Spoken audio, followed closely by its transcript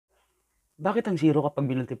Bakit ang 0 kapag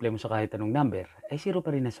binultiply mo sa kahit anong number ay 0 pa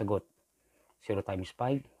rin ang sagot? 0 times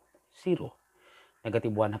 5, 0. Negative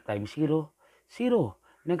 1 half times 0, 0.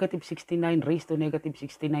 Negative 69 raised to negative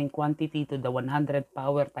 69 quantity to the 100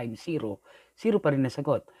 power times 0, 0 pa rin ang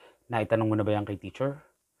sagot. Naitanong mo na ba yan kay teacher?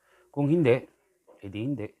 Kung hindi, edi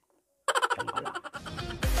hindi. Diyan ka lang.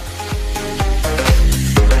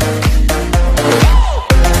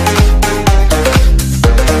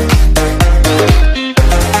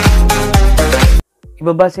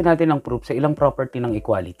 Ibabase natin ang proof sa ilang property ng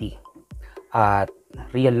equality at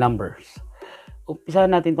real numbers. Umpisahan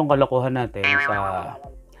natin itong kalokohan natin sa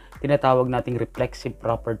tinatawag nating reflexive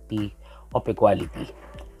property of equality.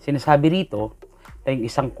 Sinasabi rito na yung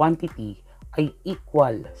isang quantity ay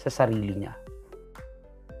equal sa sarili niya.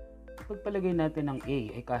 Pagpalagay natin ng A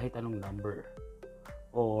ay kahit anong number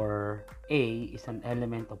or A is an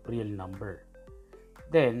element of real number,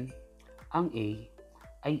 then ang A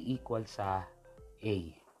ay equal sa A.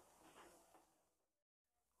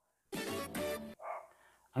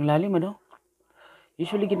 Ang lalim, ano?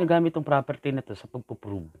 Usually ginagamit tong property na to sa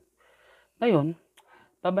pagpuprove. Ngayon,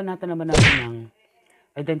 babanatan naman natin ang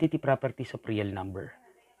identity properties of real number.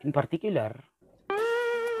 In particular,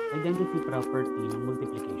 identity property ng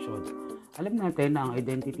multiplication. Alam natin na ang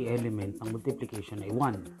identity element ng multiplication ay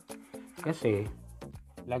 1. Kasi,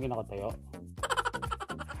 lagi nakatayo,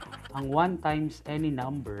 ang 1 times any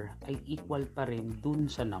number ay equal pa rin dun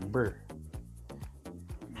sa number.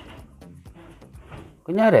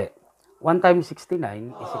 Kunyari, 1 times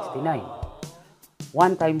 69 is 69.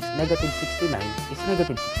 1 times negative 69 is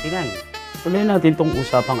negative 69. Tuloy natin tong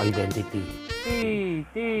usapang identity.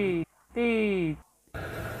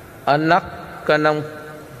 Anak ka ng...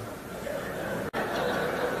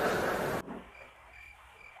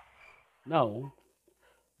 Now,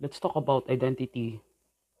 let's talk about identity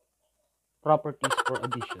properties for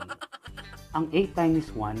addition. Ang A times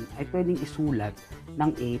 1 ay pwedeng isulat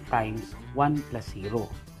ng A times 1 plus 0.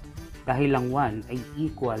 Dahil ang 1 ay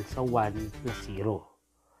equal sa 1 plus 0.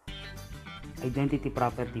 Identity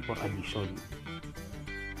property for addition.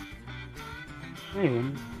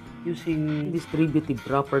 Ngayon, using distributive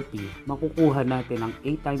property, makukuha natin ang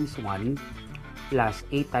A times 1 plus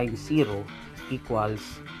A times 0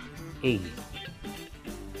 equals A.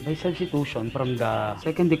 By substitution from the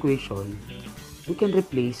second equation, we can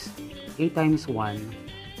replace A times 1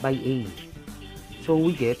 by A. So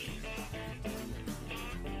we get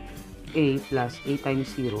A plus A times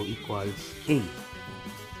 0 equals A.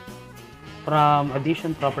 From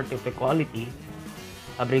addition property of equality,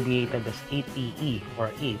 abbreviated as APE or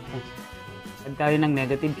A, pag tayo ng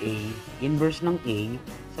negative A, inverse ng A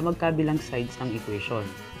sa magkabilang sides ng equation.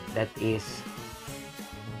 That is,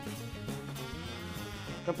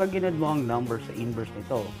 kapag ginad mo ang number sa inverse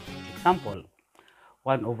nito, example,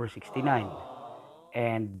 1 over 69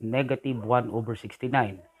 and negative 1 over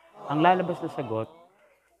 69, ang lalabas na sagot,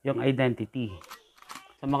 yung identity.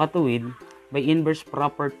 Sa makatuwid, by inverse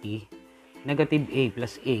property, negative A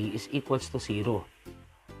plus A is equals to 0.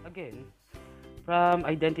 Again, from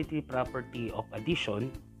identity property of addition,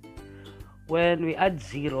 when we add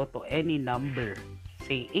 0 to any number,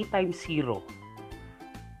 say A times 0,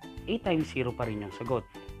 A times 0 pa rin yung sagot.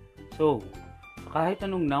 So, kahit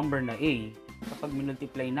anong number na A, kapag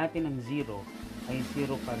minultiply natin ang 0, ay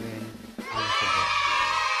 0 pa rin ang sagot.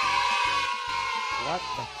 What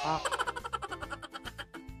the fuck?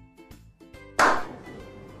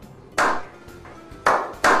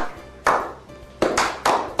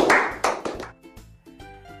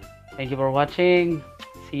 Thank you for watching.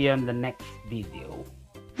 See you on the next video.